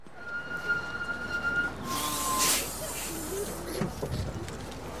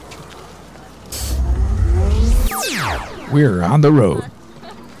We're on the road.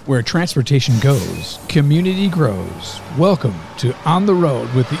 Where transportation goes, community grows. Welcome to On the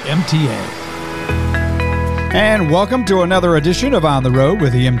Road with the MTA. And welcome to another edition of On the Road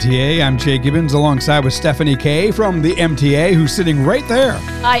with the MTA. I'm Jay Gibbons alongside with Stephanie Kay from the MTA, who's sitting right there.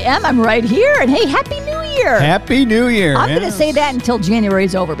 I am. I'm right here. And hey, Happy New Year. Happy New Year. I'm going to say that until January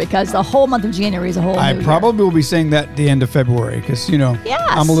is over because the whole month of January is a whole I new probably year. will be saying that at the end of February because, Yes.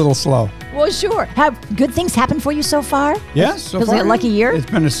 I'm a little slow. Well, sure. Have good things happened for you so far? Yes, so Feels far. like a lucky year?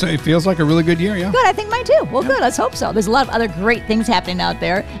 It feels like a really good year, yeah. Good. I think mine too. Well, good. Let's hope so. There's a lot of other great things happening out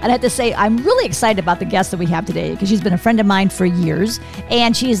there. And I have to say, I'm really excited about the guest that we have today because she's been a friend of mine for years.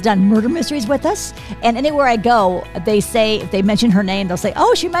 And she has done murder mysteries with us. And anywhere I go, they say, if they mention her name, they'll say,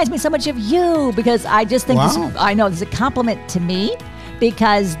 oh, she reminds me so much of you. Because I just think this is a compliment to me.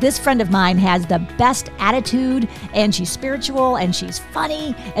 Because this friend of mine has the best attitude, and she's spiritual, and she's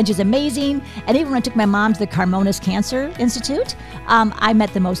funny, and she's amazing. And even when I took my mom to the Carmonas Cancer Institute, I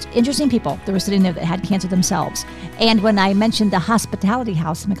met the most interesting people that were sitting there that had cancer themselves. And when I mentioned the hospitality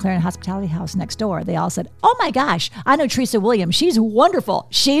house, McLaren Hospitality House next door, they all said, oh my gosh, I know Teresa Williams. She's wonderful.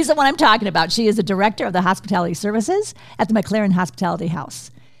 She's the one I'm talking about. She is the director of the hospitality services at the McLaren Hospitality House.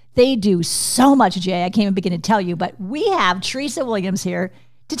 They do so much, Jay. I can't even begin to tell you, but we have Teresa Williams here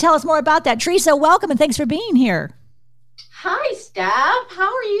to tell us more about that. Teresa, welcome and thanks for being here. Hi, Steph.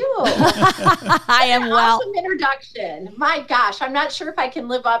 How are you? I am well. Awesome introduction. My gosh, I'm not sure if I can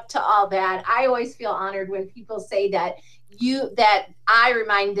live up to all that. I always feel honored when people say that I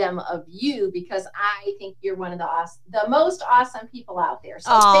remind them of you because I think you're one of the most awesome people out there.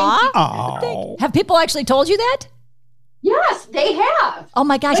 So thank you. Aww. Have people actually told you that? Yes, they have. Oh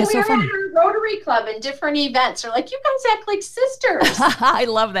my gosh, that's so funny. We were at our Rotary Club and different events. They're like, you guys act like sisters. I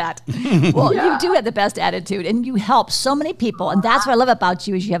love that. Well, You do have the best attitude and you help so many people. And that's what I love about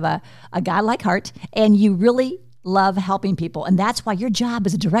you is you have a godlike heart and you really love helping people. And that's why your job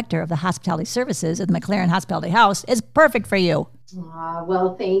as a director of the hospitality services at the McLaren Hospitality House is perfect for you.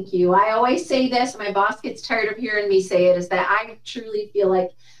 Well, thank you. I always say this, my boss gets tired of hearing me say it, is that I truly feel like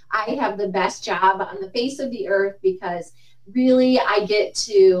I have the best job on the face of the earth because really I get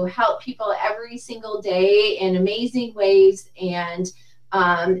to help people every single day in amazing ways and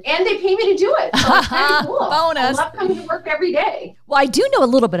they pay me to do it. So it's kind of cool. Bonus. I love coming to work every day. Well, I do know a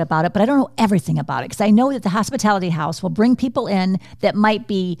little bit about it, but I don't know everything about it because I know that the hospitality house will bring people in that might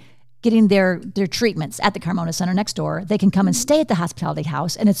be getting their treatments at the Carmona Center next door. They can come and stay at the hospitality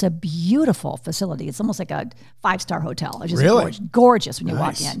house, and it's a beautiful facility. It's almost like a 5-star hotel. It's just really? gorgeous when you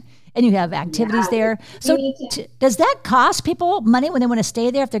walk in. And you have activities there. So does that cost people money when they want to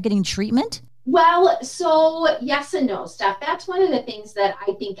stay there if they're getting treatment? Well, so yes and no, Steph. That's one of the things that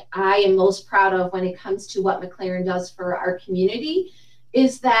I think I am most proud of when it comes to what McLaren does for our community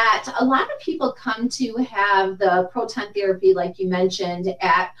is that a lot of people come to have the proton therapy, like you mentioned,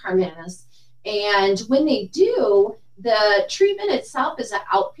 at Carmonas. And when they do, the treatment itself is an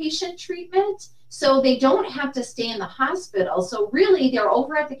outpatient treatment. So they don't have to stay in the hospital. So really, they're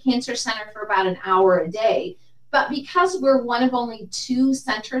over at the cancer center for about an hour a day. But because we're one of only 2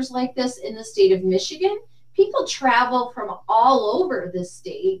 centers like this in the state of Michigan, people travel from all over the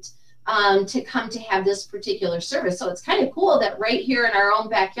state to come to have this particular service. So it's kind of cool that right here in our own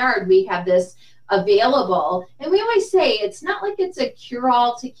backyard, we have this available. And we always say it's not like it's a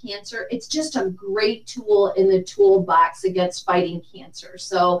cure-all to cancer. It's just a great tool in the toolbox against fighting cancer.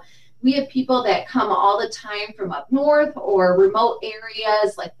 So we have people that come all the time from up north or remote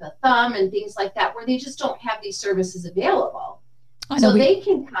areas like the Thumb and things like that, where they just don't have these services available. So they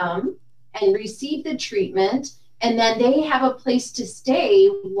can come and receive the treatment, and then they have a place to stay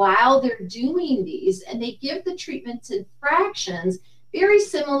while they're doing these. And they give the treatments in fractions, very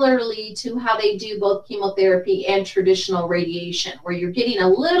similarly to how they do both chemotherapy and traditional radiation, where you're getting a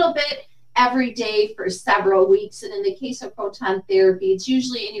little bit every day for several weeks. And in the case of proton therapy, it's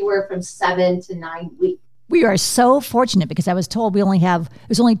usually anywhere from 7 to 9 weeks. We are so fortunate because I was told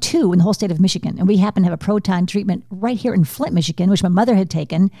there's only 2 in the whole state of Michigan. And we happen to have a proton treatment right here in Flint, Michigan, which my mother had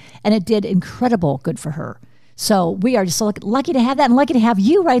taken. And it did incredible good for her. So we are just so lucky to have that and lucky to have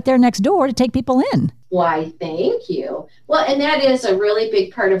you right there next door to take people in. Why, thank you. Well, and that is a really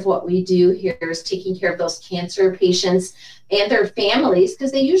big part of what we do here is taking care of those cancer patients and their families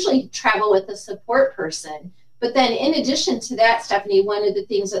because they usually travel with a support person. But then in addition to that, Stephanie, one of the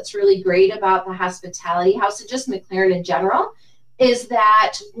things that's really great about the hospitality house and just McLaren in general is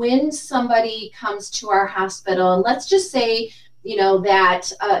that when somebody comes to our hospital, and let's just say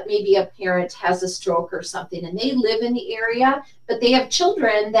that maybe a parent has a stroke or something and they live in the area, but they have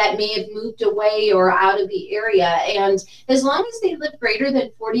children that may have moved away or out of the area. And as long as they live greater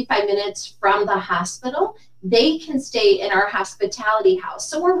than 45 minutes from the hospital, they can stay in our hospitality house.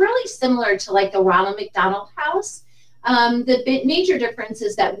 So we're really similar to like the Ronald McDonald House. The major difference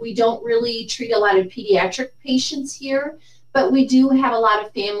is that we don't really treat a lot of pediatric patients here, but we do have a lot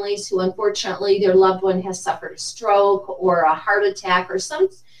of families who unfortunately their loved one has suffered a stroke or a heart attack or some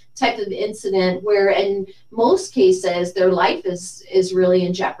type of incident where in most cases their life is really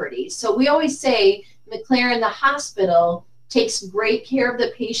in jeopardy. So we always say McLaren, the hospital, takes great care of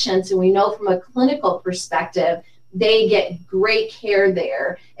the patients, and we know from a clinical perspective they get great care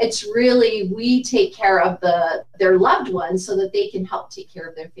there. It's really, we take care of their loved ones so that they can help take care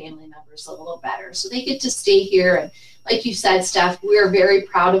of their family members a little better. So they get to stay here. And like you said, Steph, we're very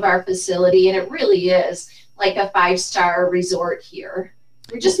proud of our facility, and it really is like a 5-star resort here.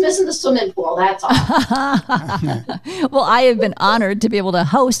 We're just missing the swimming pool, that's all. Well, I have been honored to be able to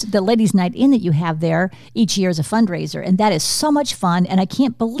host the Ladies' Night In that you have there each year as a fundraiser, and that is so much fun, and I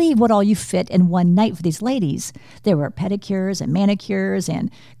can't believe what all you fit in one night for these ladies. There were pedicures and manicures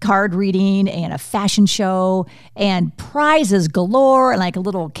and card reading and a fashion show and prizes galore and like a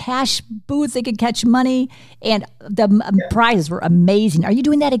little cash booth they could catch money, and the prizes were amazing. Are you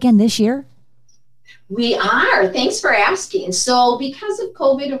doing that again this year? We are. Thanks for asking. So because of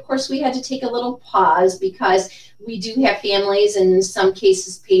COVID, of course, we had to take a little pause because we do have families and in some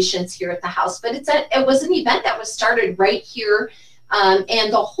cases patients here at the house. But it was an event that was started right here.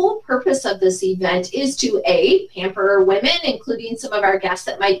 And the whole purpose of this event is to A, pamper women, including some of our guests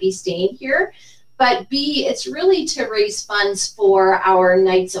that might be staying here. But B, it's really to raise funds for our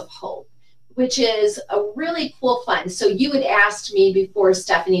Nights of Hope, which is a really cool fund. So you had asked me before,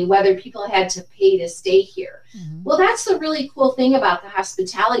 Stephanie, whether people had to pay to stay here. Mm-hmm. Well, that's the really cool thing about the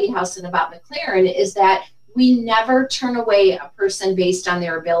hospitality house and about McLaren is that we never turn away a person based on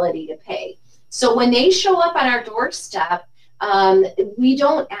their ability to pay. So when they show up on our doorstep, we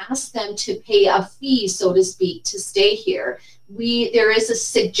don't ask them to pay a fee, so to speak, to stay here. There is a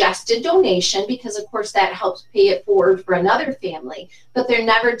suggested donation because, of course, that helps pay it forward for another family, but they're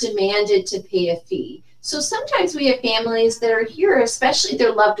never demanded to pay a fee. So sometimes we have families that are here, especially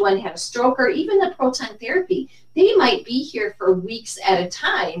their loved one had a stroke or even the proton therapy. They might be here for weeks at a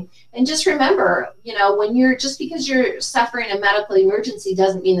time. And just remember, just because you're suffering a medical emergency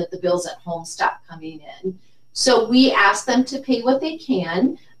doesn't mean that the bills at home stop coming in. So we ask them to pay what they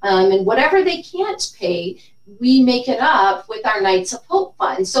can, and whatever they can't pay, we make it up with our Nights of Hope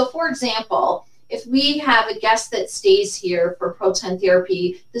fund. So for example, if we have a guest that stays here for proton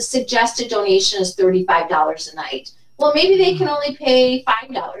therapy, the suggested donation is $35 a night. Well, maybe they can only pay $5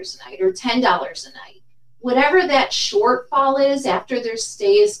 a night or $10 a night. Whatever that shortfall is after their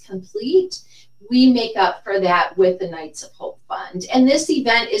stay is complete, we make up for that with the Nights of Hope fund. And this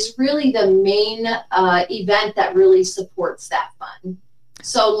event is really the main event that really supports that fund.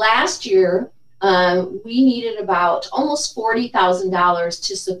 So last year, we needed about almost $40,000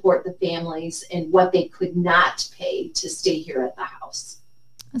 to support the families in what they could not pay to stay here at the house.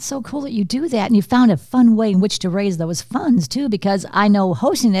 It's so cool that you do that, and you found a fun way in which to raise those funds too, because I know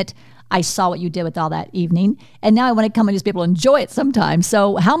hosting it, I saw what you did with all that evening, and now I want to come and just be able to enjoy it sometime.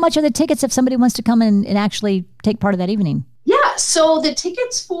 So how much are the tickets if somebody wants to come and actually take part of that evening? Yeah, so the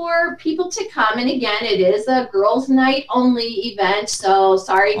tickets for people to come, and again, it is a girls' night only event, so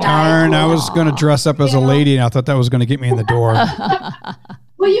sorry guys. Darn, I was going to dress up as a lady, and I thought that was going to get me in the door.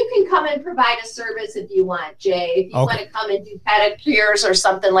 Well, you can come and provide a service if you want, Jay. If you want to come and do pedicures or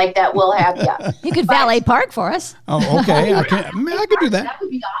something like that, we'll have you. You could valet park for us. Oh, okay. I could do that. That would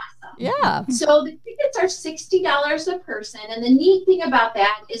be awesome. Yeah. So the tickets are $60 a person, and the neat thing about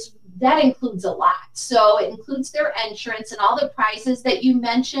that is that includes a lot. So it includes their entrance and all the prizes that you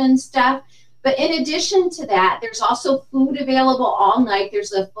mentioned, Steph. But in addition to that, there's also food available all night.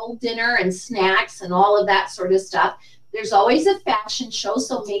 There's a full dinner and snacks and all of that sort of stuff. There's always a fashion show.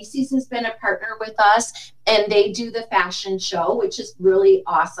 So Macy's has been a partner with us, and they do the fashion show, which is really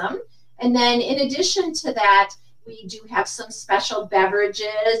awesome. And then in addition to that, we do have some special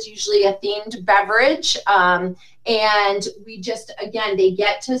beverages, usually a themed beverage. And we just, again, they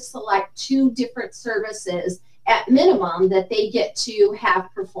get to select 2 different services at minimum that they get to have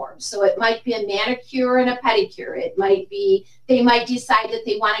performed. So it might be a manicure and a pedicure. It might be, they might decide that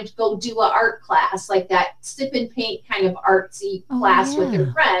they wanted to go do an art class, like that sip and paint kind of artsy class with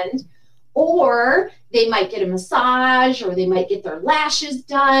their friend. Or they might get a massage, or they might get their lashes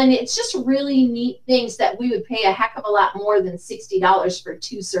done. It's just really neat things that we would pay a heck of a lot more than $60 for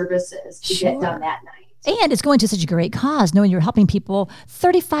 2 services to get done that night. And it's going to such a great cause, knowing you're helping people.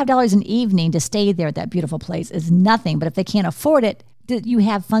 $35 an evening to stay there at that beautiful place is nothing. But if they can't afford it, you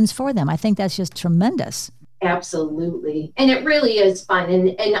have funds for them. I think that's just tremendous. Absolutely. And it really is fun.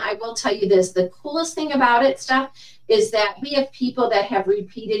 And I will tell you this, the coolest thing about it, Steph, is that we have people that have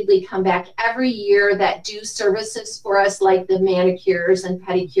repeatedly come back every year that do services for us, like the manicures and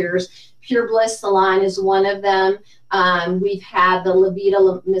pedicures. Pure Bliss Salon is one of them. We've had the La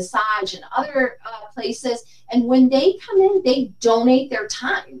Vida Massage and other places. And when they come in, they donate their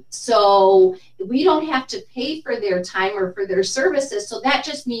time. So we don't have to pay for their time or for their services. So that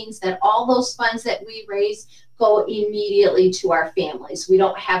just means that all those funds that we raise go immediately to our families. We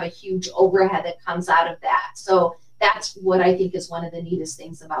don't have a huge overhead that comes out of that. So that's what I think is one of the neatest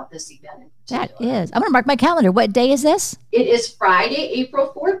things about this event. That is. I'm going to mark my calendar. What day is this? It is Friday,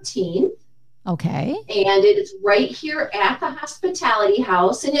 April 14th. Okay. And it is right here at the Hospitality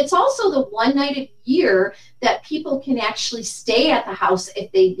House. And it's also the one night a year that people can actually stay at the house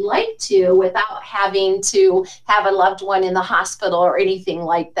if they'd like to without having to have a loved one in the hospital or anything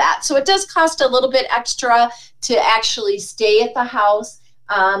like that. So it does cost a little bit extra to actually stay at the house.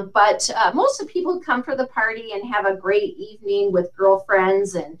 But most of the people come for the party and have a great evening with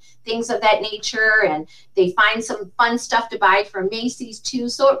girlfriends and things of that nature. And they find some fun stuff to buy from Macy's too.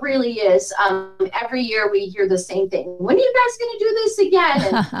 So it really is. Every year we hear the same thing. When are you guys going to do this again?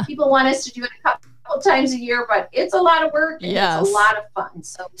 And people want us to do it a couple times a year, but it's a lot of work and it's a lot of fun.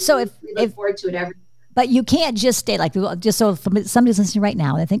 So we look forward to it every year. But you can't just stay, like, just so somebody's listening right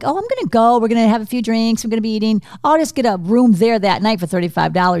now, and they think, oh, I'm going to go, we're going to have a few drinks, we're going to be eating, I'll just get a room there that night for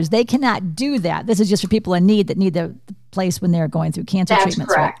 $35. They cannot do that. This is just for people in need that need the place when they're going through cancer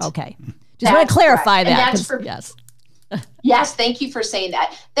treatments. Correct. Right? Okay. Just want to clarify that. Yes. Yes, thank you for saying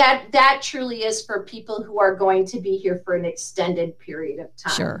that. That truly is for people who are going to be here for an extended period of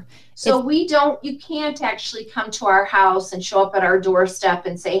time. Sure. So you can't actually come to our house and show up at our doorstep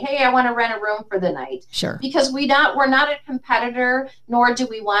and say, hey, I want to rent a room for the night. Sure. Because we're not a competitor, nor do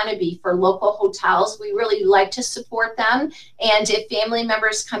we want to be for local hotels. We really like to support them. And if family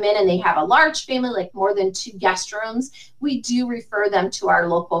members come in and they have a large family, like more than 2 guest rooms, we do refer them to our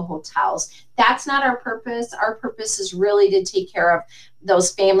local hotels. That's not our purpose. Our purpose is really to take care of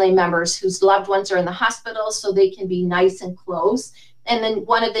those family members whose loved ones are in the hospital so they can be nice and close. And then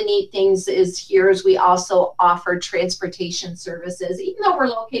one of the neat things is we also offer transportation services. Even though we're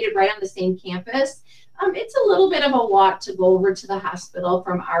located right on the same campus, it's a little bit of a walk to go over to the hospital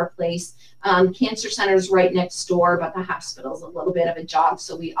from our place. Cancer Center is right next door, but the hospital is a little bit of a jog.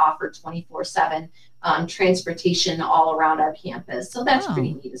 So we offer 24/7 transportation all around our campus. So that's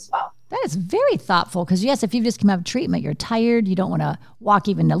pretty neat as well. That is very thoughtful because, yes, if you've just come out of treatment, you're tired. You don't want to walk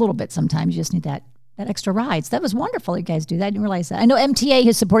even a little bit sometimes. You just need that extra rides. That was wonderful you guys do that. I didn't realize that. I know MTA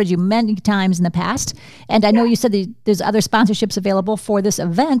has supported you many times in the past, and I know you said there's other sponsorships available for this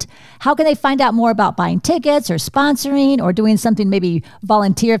event. How can they find out more about buying tickets or sponsoring or doing something, maybe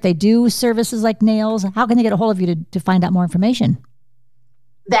volunteer if they do services like nails? How can they get a hold of you to find out more information?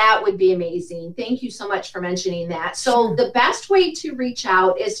 That would be amazing. Thank you so much for mentioning that. So the best way to reach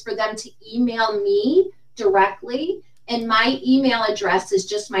out is for them to email me directly. And my email address is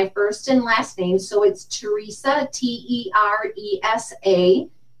just my first and last name. So it's Teresa, Teresa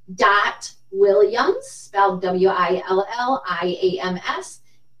 .Williams, spelled WILLIAMS,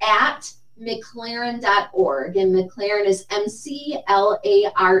 at McLaren.org. And McLaren is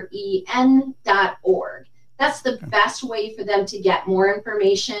MCLAREN.org. That's the best way for them to get more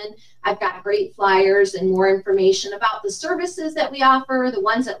information. I've got great flyers and more information about the services that we offer, the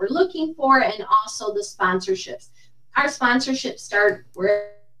ones that we're looking for, and also the sponsorships. Our sponsorships start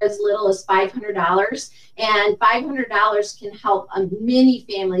as little as $500, and $500 can help many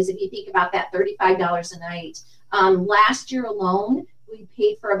families. If you think about that, $35 a night. Last year alone, we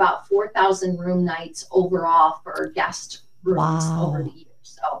paid for about 4,000 room nights overall for guest rooms over the years.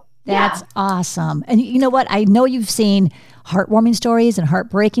 So that's awesome. And you know what? I know you've seen heartwarming stories and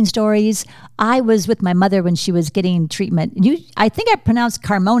heartbreaking stories. I was with my mother when she was getting treatment. I think I pronounced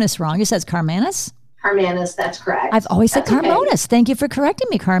Carmonas wrong. You said it's Carmanis? Carmanis, that's correct. I've always said Carmonas. Okay. Thank you for correcting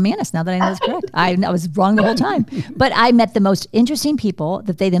me, Carmanis, now that I know it's correct. I was wrong the whole time. But I met the most interesting people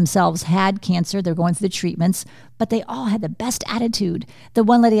that they themselves had cancer. They're going through the treatments, but they all had the best attitude. The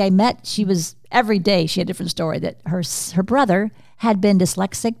one lady I met, every day she had a different story, that her brother had been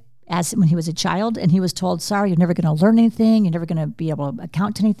dyslexic when he was a child, and he was told, sorry, you're never going to learn anything. You're never going to be able to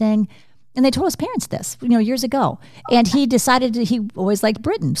account to anything. And they told his parents this, years ago. And he decided he always liked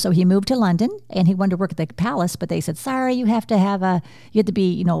Britain. So he moved to London and he wanted to work at the palace. But they said, sorry, you have to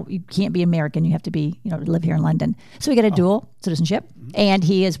be, you can't be American. You have to be, live here in London. So he got a dual citizenship and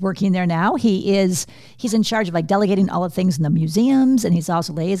he is working there now. He's in charge of delegating all the things in the museums. And he's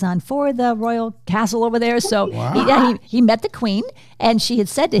also liaison for the royal castle over there. So he met the Queen and she had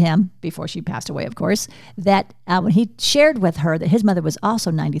said to him, before she passed away, of course, that when he shared with her that his mother was also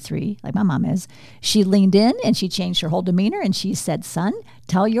 93, like my mom is, she leaned in and she changed her whole demeanor and she said, son,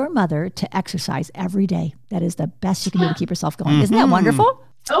 tell your mother to exercise every day. That is the best you can do to keep herself going. Isn't that wonderful?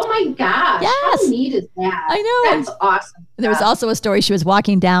 Oh my gosh. Yes. How neat is that? I know. That's awesome. There was also a story. She was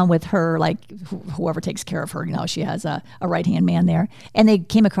walking down with her, whoever takes care of her, she has a right-hand man there. And they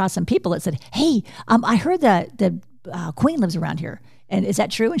came across some people that said, hey, I heard that the Queen lives around here. And is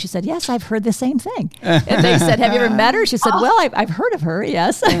that true? And she said, yes, I've heard the same thing. And they said, have you ever met her? She said, well, I've heard of her,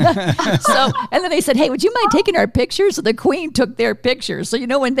 yes. And then they said, hey, would you mind taking our pictures? So the Queen took their pictures. So,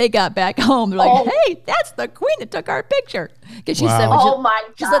 when they got back home, they're like, hey, that's the Queen that took our picture. Because she said, my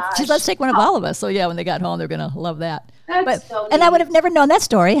gosh. Let's take one of all of us. So, yeah, when they got home, they're going to love that. That's so neat. And I would have never known that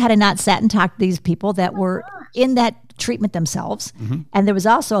story had I not sat and talked to these people that were in that treatment themselves. And there was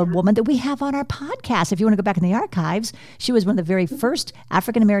also a woman that we have on our podcast. If you want to go back in the archives, she was one of the very first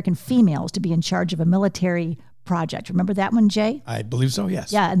African-American females to be in charge of a military project. Remember that one, Jay? I believe so,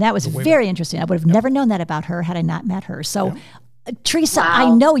 yes. Yeah, and that was very interesting. I would have never known that about her had I not met her. So, Teresa,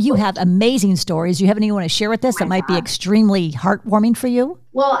 I know you have amazing stories. Do you have anything you want to share with us that might be extremely heartwarming for you?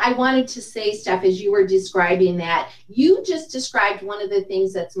 Well, I wanted to say, Steph, as you were describing that, you just described one of the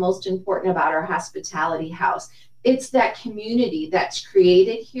things that's most important about our hospitality house. It's that community that's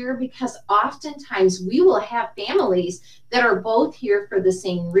created here, because oftentimes we will have families that are both here for the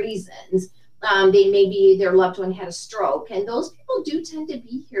same reasons. Their loved one had a stroke, and those people do tend to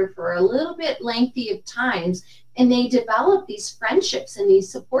be here for a little bit lengthy of times, and they develop these friendships and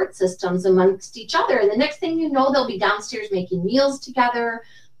these support systems amongst each other. And the next thing you know, they'll be downstairs making meals together,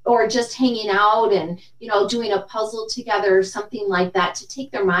 or just hanging out and, doing a puzzle together or something like that to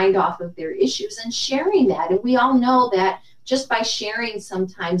take their mind off of their issues and sharing that. And we all know that just by sharing,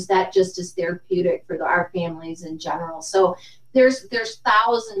 sometimes that just is therapeutic for our families in general. So there's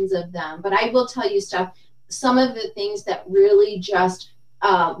thousands of them, but I will tell you, Steph, some of the things that really just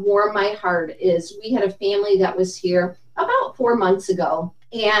warm my heart is we had a family that was here about 4 months ago.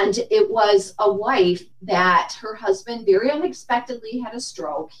 And it was a wife that her husband very unexpectedly had a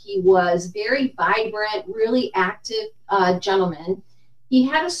stroke. He was very vibrant, really active gentleman. He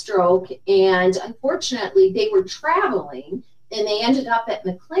had a stroke, and unfortunately they were traveling and they ended up at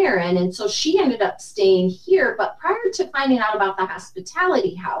McLaren. And so she ended up staying here. But prior to finding out about the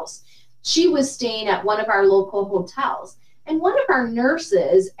hospitality house, she was staying at one of our local hotels. And one of our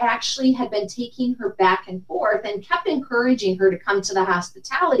nurses actually had been taking her back and forth and kept encouraging her to come to the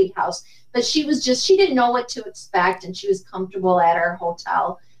hospitality house. But she didn't know what to expect, and she was comfortable at our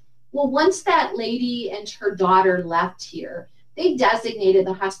hotel. Well, once that lady and her daughter left here, they designated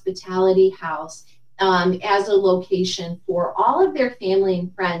the hospitality house as a location for all of their family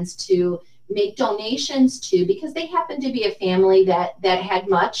and friends to make donations to, because they happened to be a family that had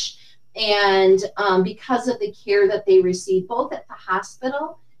much. And because of the care that they received, both at the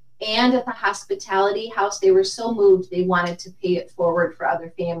hospital and at the hospitality house, they were so moved they wanted to pay it forward for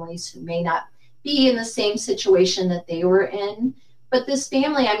other families who may not be in the same situation that they were in. But this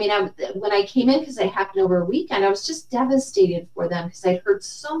family, when I came in, because it happened over a weekend, I was just devastated for them, because I'd heard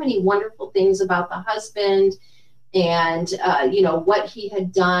so many wonderful things about the husband and, what he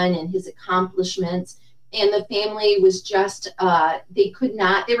had done and his accomplishments. And the family was just, they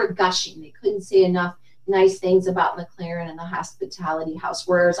were gushing. They couldn't say enough nice things about McLaren and the hospitality house.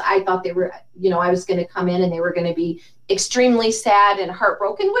 Whereas I thought they were, I was going to come in and they were going to be extremely sad and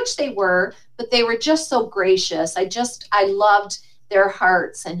heartbroken, which they were, but they were just so gracious. I loved their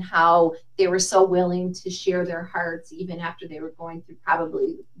hearts and how they were so willing to share their hearts, even after they were going through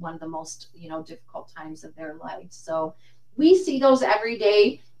probably one of the most, difficult times of their lives. So we see those every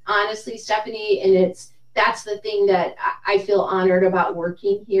day, honestly, Stephanie, and that's the thing that I feel honored about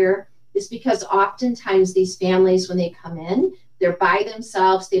working here, is because oftentimes these families, when they come in, they're by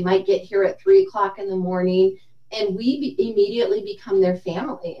themselves. They might get here at 3:00 in the morning, and we immediately become their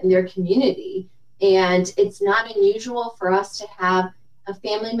family and their community. And it's not unusual for us to have a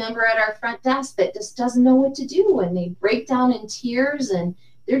family member at our front desk that just doesn't know what to do, and they break down in tears, and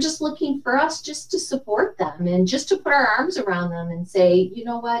they're just looking for us just to support them and just to put our arms around them and say, you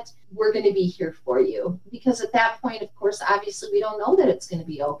know what, we're going to be here for you. Because at that point, of course, obviously we don't know that it's going to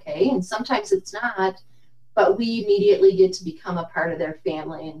be okay. And sometimes it's not, but we immediately get to become a part of their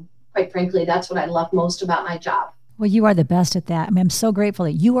family. And quite frankly, that's what I love most about my job. Well, you are the best at that. I mean, I'm so grateful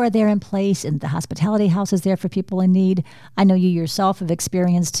that you are there in place and the hospitality house is there for people in need. I know you yourself have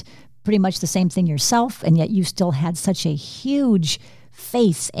experienced pretty much the same thing yourself, and yet you still had such a huge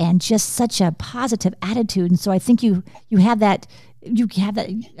face and just such a positive attitude. And so I think you have that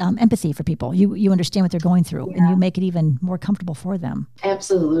empathy for people. You understand what they're going through, and you make it even more comfortable for them.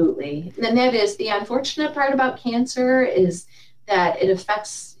 Absolutely. And that is the unfortunate part about cancer, is that it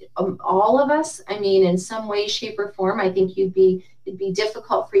affects all of us. I mean, in some way, shape, or form. I think it'd be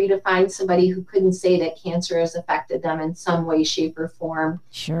difficult for you to find somebody who couldn't say that cancer has affected them in some way, shape, or form.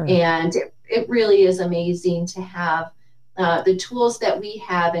 Sure. And it really is amazing to have the tools that we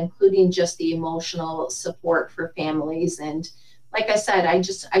have, including just the emotional support for families. And like I said,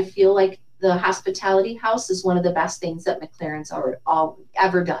 I feel like the hospitality house is one of the best things that McLaren's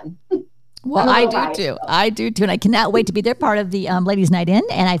ever done. Well, I do too. I do too. And I cannot wait to be there, part of the Ladies Night In.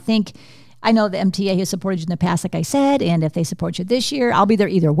 And I know the MTA has supported you in the past, like I said, and if they support you this year, I'll be there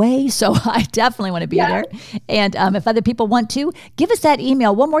either way. So I definitely want to be there. And if other people want to, give us that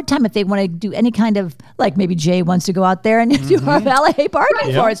email one more time if they want to do any kind of, like maybe Jay wants to go out there and do our valet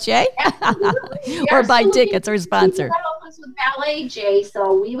party for us, Jay. Or buy tickets or sponsor. Help us with valet, Jay,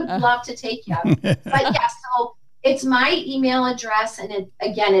 so we would love to take you. But so it's my email address, and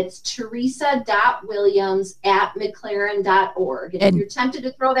it's teresa.williams@mclaren.org. And if you're tempted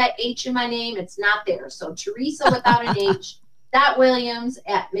to throw that H in my name, it's not there. So Teresa without an H,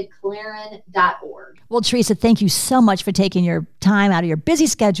 .williams@mclaren.org. Well, Teresa, thank you so much for taking your time out of your busy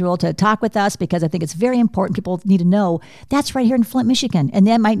schedule to talk with us, because I think it's very important. People need to know that's right here in Flint, Michigan, and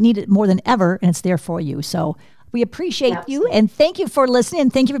they might need it more than ever, and it's there for you. So we appreciate you, and thank you for listening,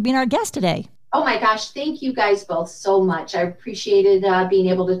 and thank you for being our guest today. Oh my gosh, thank you guys both so much. I appreciated being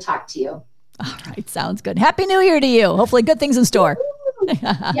able to talk to you. All right, sounds good. Happy New Year to you. Hopefully good things in store.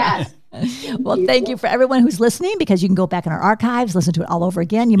 Yes. Thank you for everyone who's listening, because you can go back in our archives, listen to it all over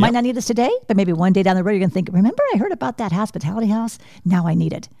again. You might not need us today, but maybe one day down the road, you're going to think, remember I heard about that hospitality house? Now I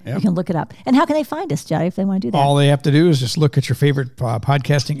need it. Yep. You can look it up. And how can they find us, Jerry, if they want to do that? All they have to do is just look at your favorite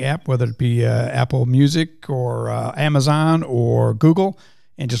podcasting app, whether it be Apple Music or Amazon or Google,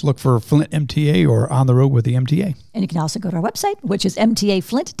 and just look for Flint MTA or On the Road with the MTA. And you can also go to our website, which is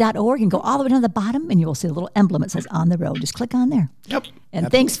mtaflint.org, and go all the way down to the bottom, and you will see a little emblem that says On the Road. Just click on there. Yep.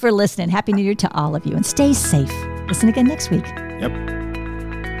 And thanks for listening. Happy New Year to all of you, and stay safe. Listen again next week. Yep.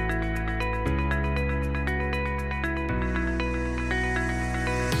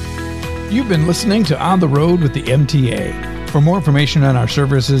 You've been listening to On the Road with the MTA. For more information on our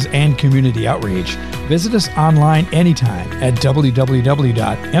services and community outreach, visit us online anytime at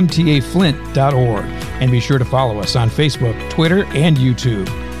www.mtaflint.org, and be sure to follow us on Facebook, Twitter, and YouTube.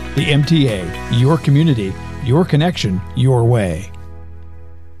 The MTA, your community, your connection, your way.